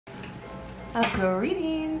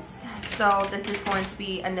Greetings. So this is going to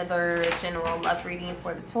be another general love reading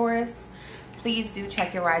for the Taurus. Please do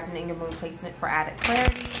check your rising and your moon placement for added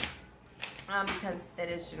clarity, because it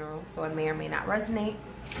is general, so it may or may not resonate.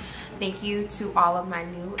 Thank you to all of my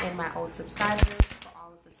new and my old subscribers for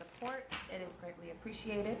all of the support. It is greatly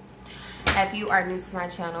appreciated. If you are new to my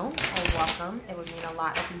channel, welcome. It would mean a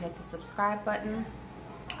lot if you hit the subscribe button.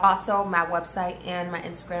 Also, my website and my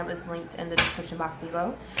Instagram is linked in the description box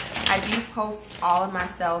below. I do post all of my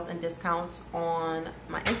sales and discounts on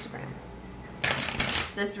my Instagram.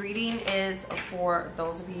 This reading is for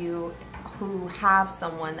those of you who have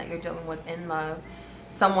someone that you're dealing with in love,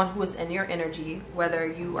 someone who is in your energy, whether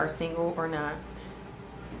you are single or not.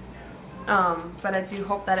 But I do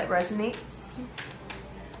hope that it resonates.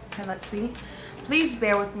 Okay, let's see. Please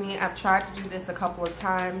bear with me. I've tried to do this a couple of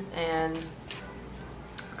times and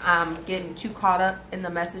I'm getting too caught up in the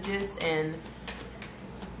messages and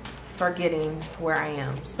forgetting where I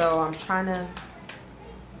am. So I'm trying to...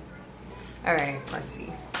 Alright, let's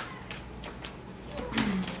see.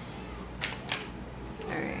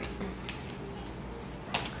 Alright.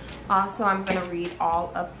 Also, I'm going to read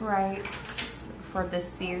all uprights for this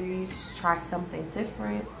series. Try something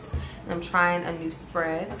different. And I'm trying a new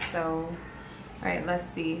spread. So, alright, let's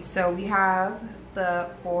see. So we have the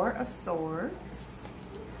Four of Swords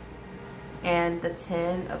and the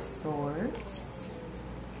Ten of Swords.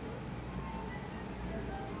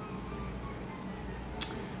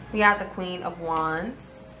 We have the Queen of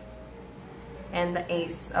Wands and the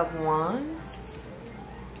Ace of Wands.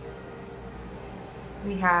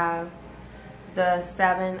 We have the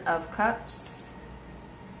Seven of Cups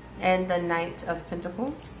and the Knight of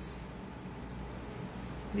Pentacles.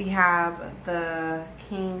 We have the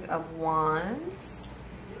King of Wands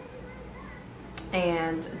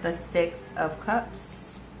and the Six of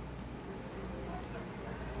Cups.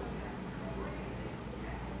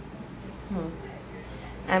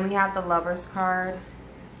 And we have the Lovers card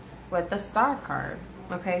with the Star card.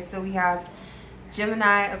 Okay, so we have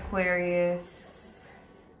Gemini, Aquarius.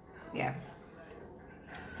 Yeah,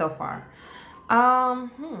 so far.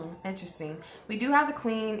 Interesting. We do have the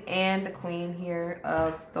Queen and the Queen here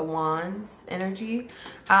of the Wands energy.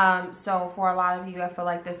 So for a lot of you, I feel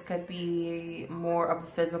like this could be more of a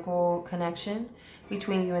physical connection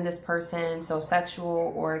between you and this person, so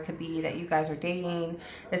sexual, or it could be that you guys are dating.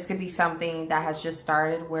 This could be something that has just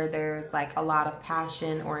started where there's like a lot of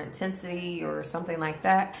passion or intensity or something like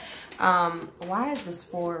that. Why is this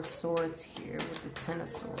Four of Swords here with the Ten of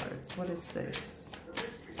Swords? What is this?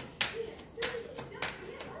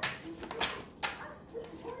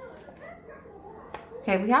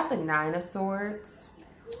 Okay, we have the Nine of Swords.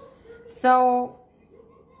 So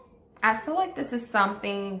I feel like this is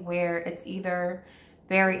something where it's either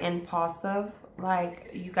very impulsive, like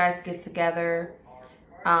you guys get together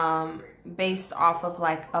based off of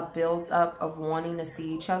like a build up of wanting to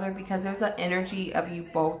see each other, because there's an energy of you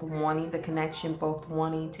both wanting the connection, both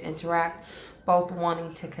wanting to interact, both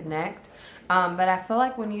wanting to connect. But I feel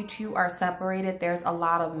like when you two are separated, there's a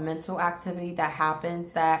lot of mental activity that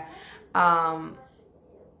happens that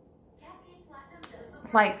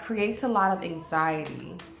like creates a lot of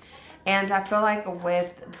anxiety. And I feel like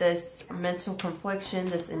with this mental confliction,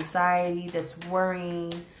 this anxiety, this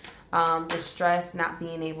worrying, this stress, not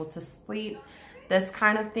being able to sleep, this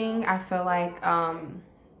kind of thing, I feel like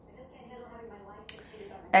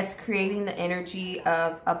it's creating the energy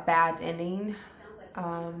of a bad ending.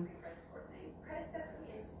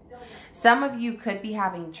 Some of you could be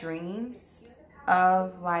having dreams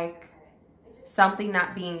of like something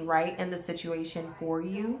not being right in the situation for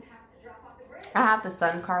you. I have the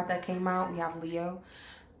Sun card that came out. We have Leo.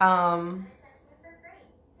 Some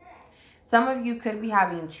of you could be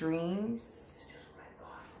having dreams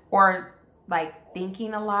or like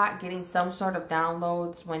thinking a lot, getting some sort of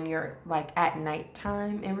downloads when you're like at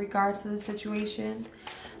nighttime in regards to the situation.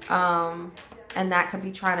 And that could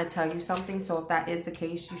be trying to tell you something. So if that is the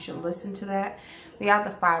case, you should listen to that. We have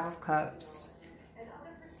the Five of Cups.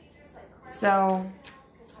 So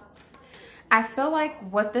I feel like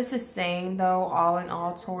what this is saying, though, all in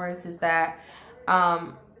all, Taurus, is that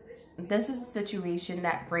this is a situation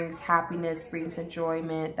that brings happiness, brings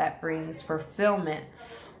enjoyment, that brings fulfillment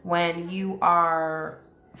when you are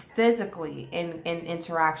physically in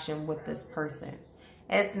interaction with this person.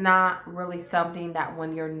 It's not really something that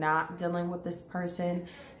when you're not dealing with this person,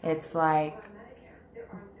 it's like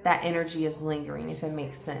that energy is lingering, if it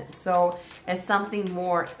makes sense. So it's something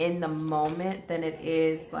more in the moment than it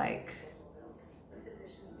is like,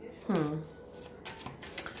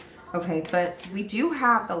 Okay, but we do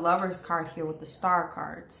have the Lovers card here with the Star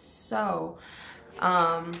card. So,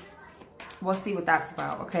 We'll see what that's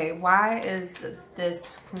about. Okay, why is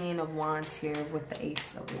this Queen of Wands here with the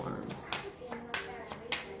Ace of Wands?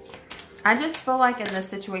 I just feel like in this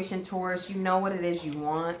situation, Taurus, you know what it is you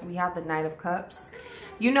want. We have the Knight of Cups.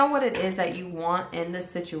 You know what it is that you want in this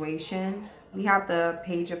situation. We have the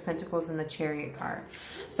Page of Pentacles and the Chariot card.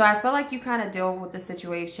 So I feel like you kind of deal with the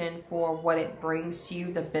situation for what it brings to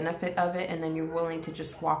you, the benefit of it, and then you're willing to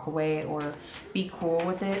just walk away or be cool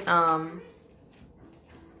with it.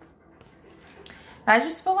 I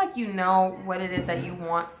just feel like you know what it is that you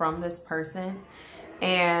want from this person.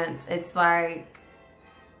 And it's like,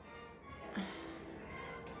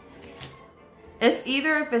 it's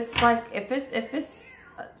either if it's like, if it's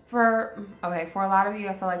for, okay, for a lot of you,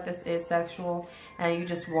 I feel like this is sexual and you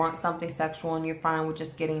just want something sexual and you're fine with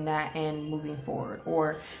just getting that and moving forward.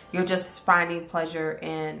 Or you're just finding pleasure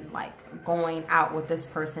in like going out with this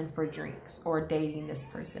person for drinks or dating this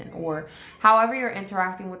person. Or however you're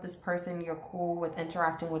interacting with this person, you're cool with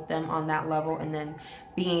interacting with them on that level and then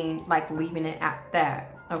being like leaving it at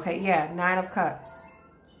that. Okay, yeah, Nine of Cups.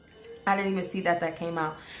 I didn't even see that came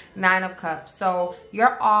out. Nine of Cups. So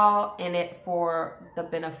you're all in it for the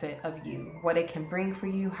benefit of you. What it can bring for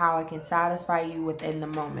you. How it can satisfy you within the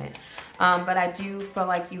moment. But I do feel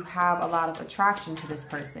like you have a lot of attraction to this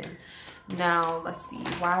person. Now, let's see.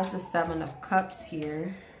 Why is the Seven of Cups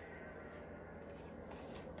here?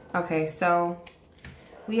 Okay, so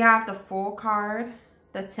we have the Fool card,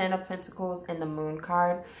 the Ten of Pentacles, and the Moon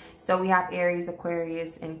card. So we have Aries,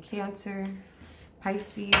 Aquarius, and Cancer.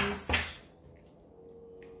 Pisces.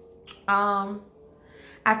 I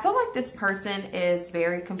feel like this person is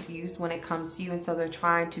very confused when it comes to you, and so they're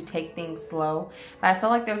trying to take things slow. But I feel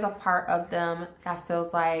like there's a part of them that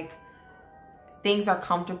feels like things are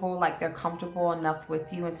comfortable, like they're comfortable enough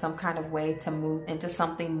with you in some kind of way to move into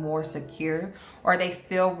something more secure, or they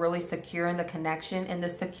feel really secure in the connection and the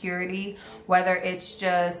security, whether it's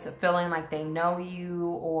just feeling like they know you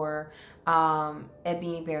or it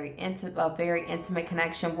being very intimate, a very intimate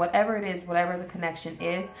connection, whatever it is, whatever the connection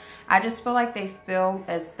is. I just feel like they feel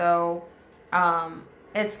as though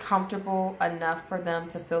it's comfortable enough for them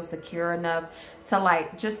to feel secure enough to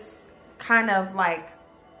like just kind of like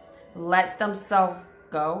let themselves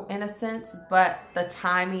go in a sense. But the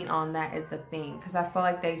timing on that is the thing, because I feel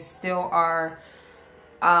like they still are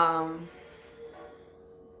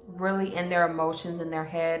really in their emotions in their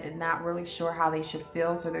head and not really sure how they should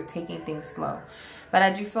feel, so they're taking things slow. But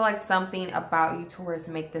I do feel like something about you, Taurus,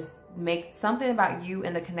 make something about you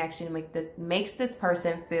and the connection makes this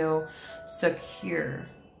person feel secure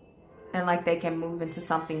and like they can move into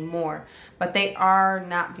something more. But they are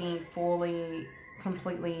not being fully,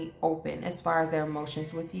 completely open as far as their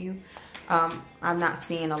emotions with you. I'm not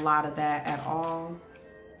seeing a lot of that at all.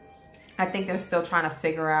 I think they're still trying to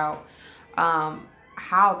figure out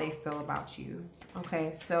how they feel about you.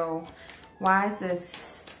 Okay, so why is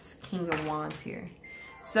this King of Wands here?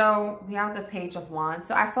 So we have the Page of Wands.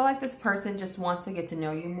 So I feel like this person just wants to get to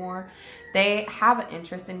know you more. They have an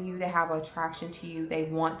interest in you. They have an attraction to you. They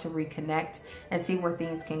want to reconnect and see where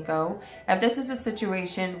things can go. If this is a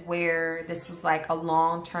situation where this was like a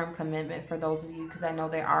long-term commitment for those of you, because I know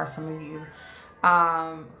there are some of you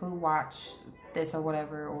who watch this or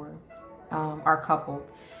whatever, or are coupled,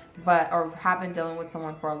 or have been dealing with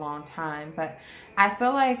someone for a long time. But I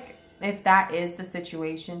feel like if that is the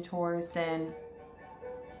situation, Taurus, then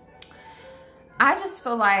I just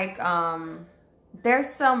feel like there's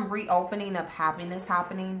some reopening of happiness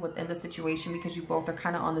happening within the situation, because you both are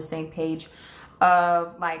kind of on the same page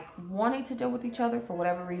of like wanting to deal with each other for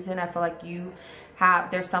whatever reason. I feel like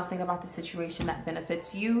there's something about the situation that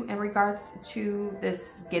benefits you in regards to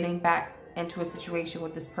this getting back into a situation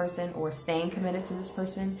with this person or staying committed to this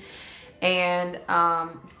person. And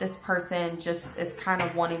this person just is kind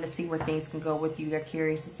of wanting to see where things can go with you. They're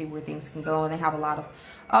curious to see where things can go, and they have a lot of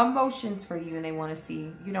emotions for you, and they want to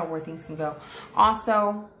see, you know, where things can go.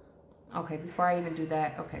 Also, okay, before I even do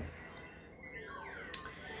that, okay,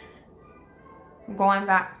 going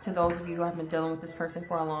back to those of you who have been dealing with this person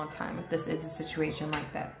for a long time, if this is a situation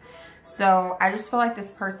like that. So I just feel like this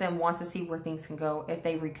person wants to see where things can go if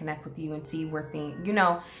they reconnect with you and see where things, you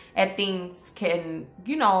know, if things can,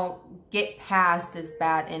 you know, get past this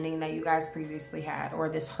bad ending that you guys previously had, or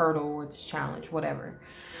this hurdle or this challenge, whatever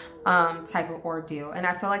type of ordeal. And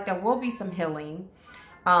I feel like there will be some healing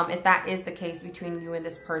if that is the case between you and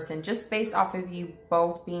this person, just based off of you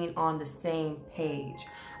both being on the same page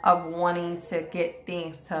of wanting to get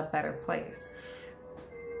things to a better place.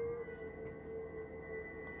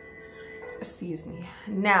 Excuse me.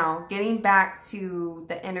 Now, getting back to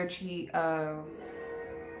the energy of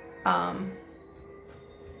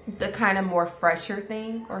the kind of more fresher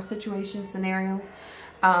thing or situation scenario.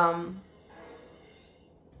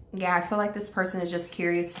 Yeah, I feel like this person is just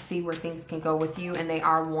curious to see where things can go with you, and they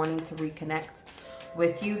are wanting to reconnect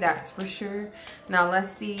with you, that's for sure. Now let's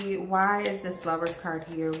see, why is this Lovers card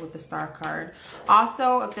here with the Star card?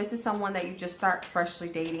 Also, if this is someone that you just start freshly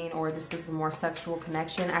dating, or this is a more sexual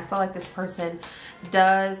connection, I feel like this person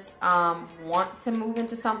does want to move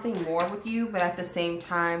into something more with you, but at the same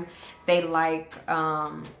time they like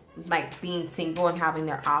being single and having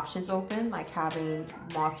their options open, like having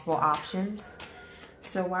multiple options.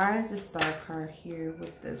 So why is the Star card here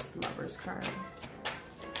with this Lovers card?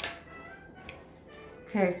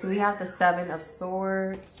 Okay, so we have the Seven of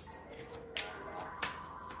Swords.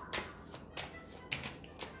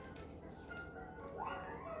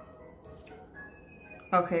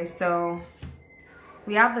 Okay, so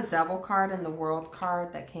we have the Devil card and the World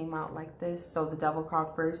card that came out like this. So the Devil card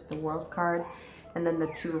first, the World card, and then the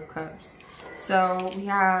Two of Cups. So we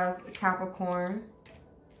have Capricorn.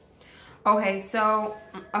 Okay, so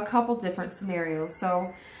a couple different scenarios.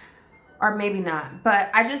 So, or maybe not,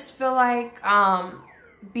 but I just feel like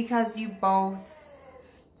because you both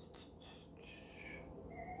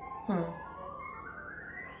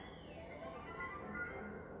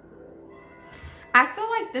I feel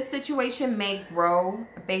like this situation may grow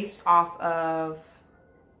based off of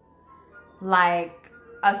like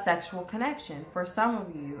a sexual connection for some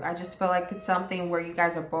of you. I just feel like it's something where you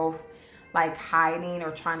guys are both like hiding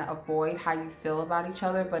or trying to avoid how you feel about each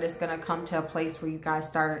other, but it's going to come to a place where you guys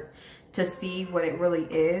start to see what it really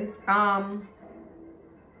is.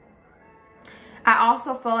 I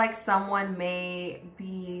also feel like someone may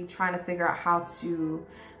be trying to figure out how to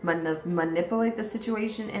manipulate the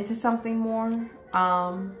situation into something more.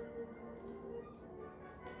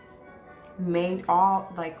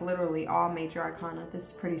 Literally all major arcana. This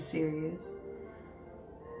is pretty serious.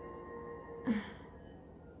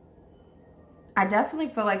 I definitely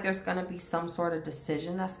feel like there's going to be some sort of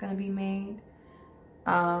decision that's going to be made.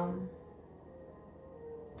 Let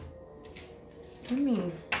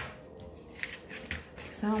me,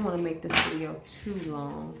 because I don't want to make this video too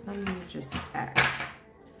long. Let me just ask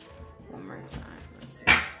one more time. Let's see.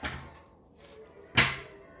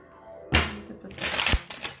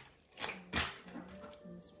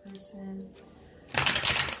 This person.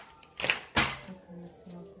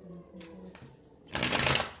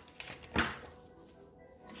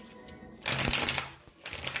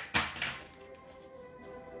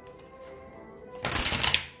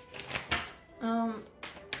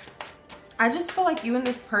 I just feel like you and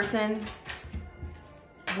this person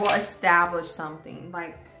will establish something,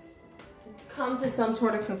 like come to some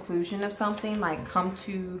sort of conclusion of something, like come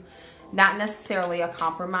to not necessarily a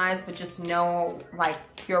compromise, but just know like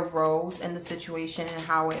your roles in the situation and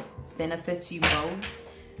how it benefits you both,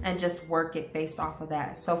 and just work it based off of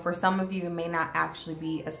that. So for some of you, it may not actually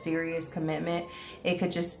be a serious commitment. It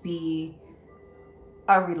could just be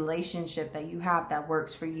a relationship that you have that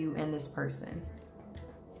works for you and this person.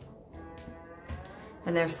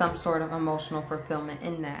 And there's some sort of emotional fulfillment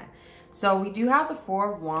in that. So we do have the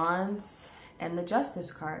Four of Wands and the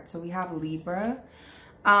Justice card. So we have Libra.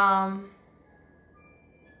 I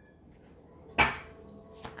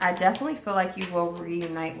definitely feel like you will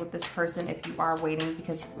reunite with this person if you are waiting,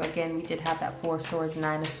 because again, we did have that Four of Swords,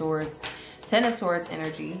 Nine of Swords, Ten of Swords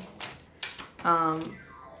energy. Okay,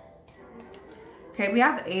 we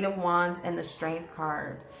have the Eight of Wands and the Strength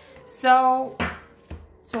card. So,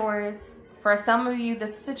 Taurus, for some of you, this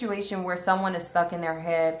is a situation where someone is stuck in their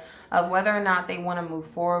head of whether or not they want to move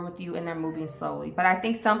forward with you, and they're moving slowly. But I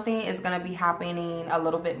think something is going to be happening a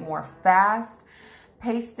little bit more fast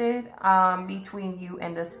pasted between you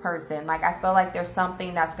and this person. Like I feel like there's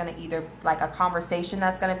something that's going to either like a conversation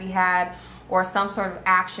that's going to be had, or some sort of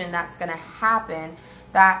action that's going to happen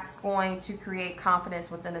that's going to create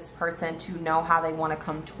confidence within this person to know how they want to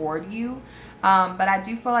come toward you. But I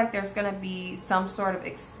do feel like there's going to be some sort of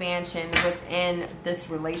expansion within this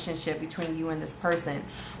relationship between you and this person.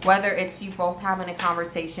 Whether it's you both having a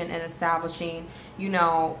conversation and establishing, you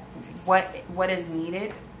know, what is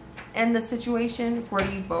needed in the situation for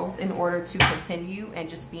you both in order to continue, and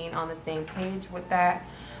just being on the same page with that.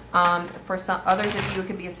 For some others of you, it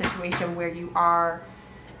could be a situation where you are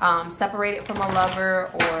separated from a lover,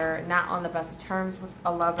 or not on the best of terms with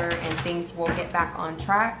a lover, and things will get back on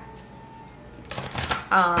track.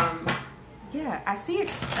 Yeah, I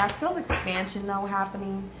feel expansion though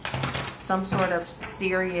happening. Some sort of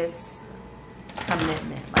serious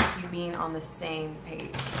commitment, like you being on the same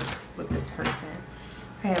page with this person.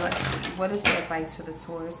 Okay, let's see. What is the advice for the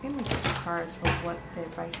Taurus? Give me 2 cards for what the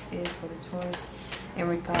advice is for the Taurus in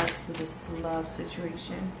regards to this love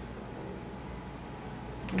situation.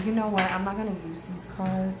 And you know what? I'm not going to use these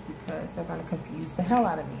cards because they're going to confuse the hell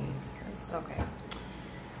out of me. Because, okay.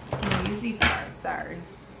 I'm going to use these cards. Sorry.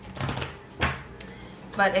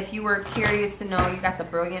 But if you were curious to know, you got the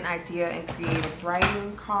Brilliant Idea and Creative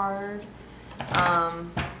Writing card.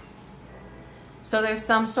 So there's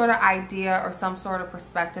some sort of idea or some sort of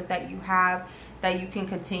perspective that you have that you can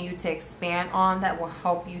continue to expand on that will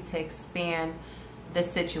help you to expand the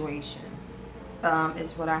situation,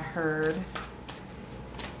 is what I heard.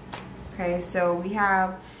 Okay, so we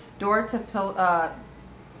have door to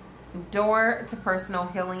personal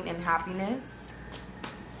healing and happiness.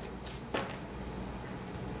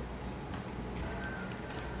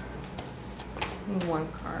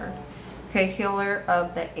 One card. Okay, Healer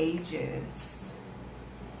of the Ages.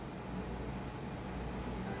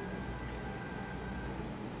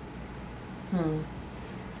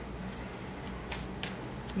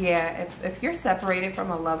 Yeah, if you're separated from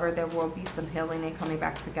a lover, there will be some healing and coming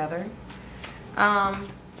back together.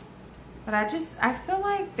 But I feel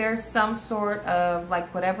like there's some sort of,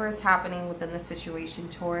 like, whatever is happening within the situation,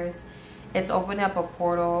 Taurus, it's opening up a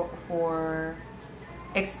portal for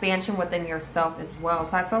expansion within yourself as well.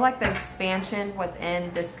 So I feel like the expansion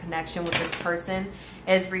within this connection with this person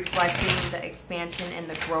is reflecting the expansion and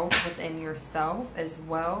the growth within yourself as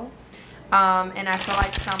well. And I feel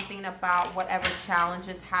like something about whatever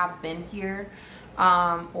challenges have been here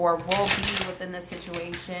or will be within the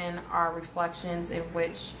situation are reflections in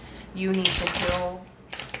which you need to heal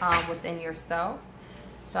within yourself.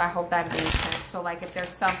 So I hope that makes sense. So like if there's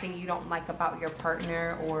something you don't like about your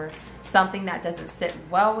partner or something that doesn't sit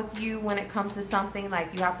well with you when it comes to something,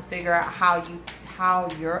 like you have to figure out how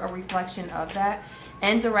you're a reflection of that,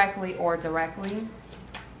 indirectly or directly.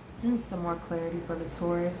 Give me some more clarity for the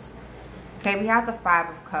Taurus. Okay, we have the Five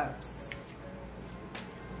of Cups.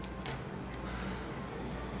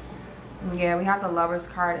 Yeah, we have the Lover's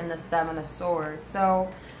card and the Seven of Swords. So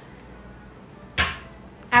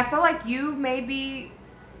I feel like you maybe,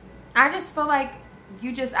 I just feel like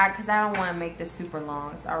you just, because I don't want to make this super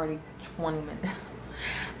long. It's already 20 minutes.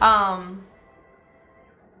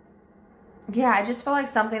 Yeah, I just feel like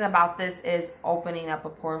something about this is opening up a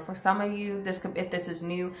portal for some of you. This could, if this is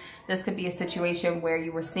new, this could be a situation where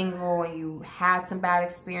you were single and you had some bad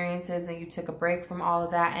experiences and you took a break from all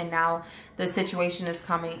of that, and now the situation is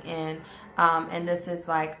coming in, and this is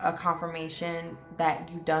like a confirmation that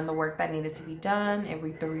you've done the work that needed to be done and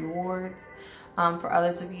reap the rewards. For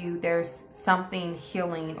others of you, there's something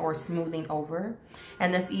healing or smoothing over.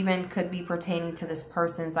 And this even could be pertaining to this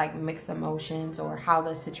person's like mixed emotions or how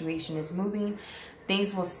the situation is moving.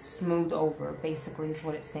 Things will smooth over, basically, is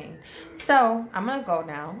what it's saying. So I'm going to go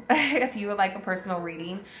now. If you would like a personal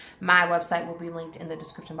reading, my website will be linked in the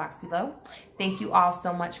description box below. Thank you all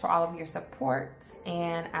so much for all of your support,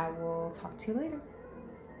 and I will talk to you later.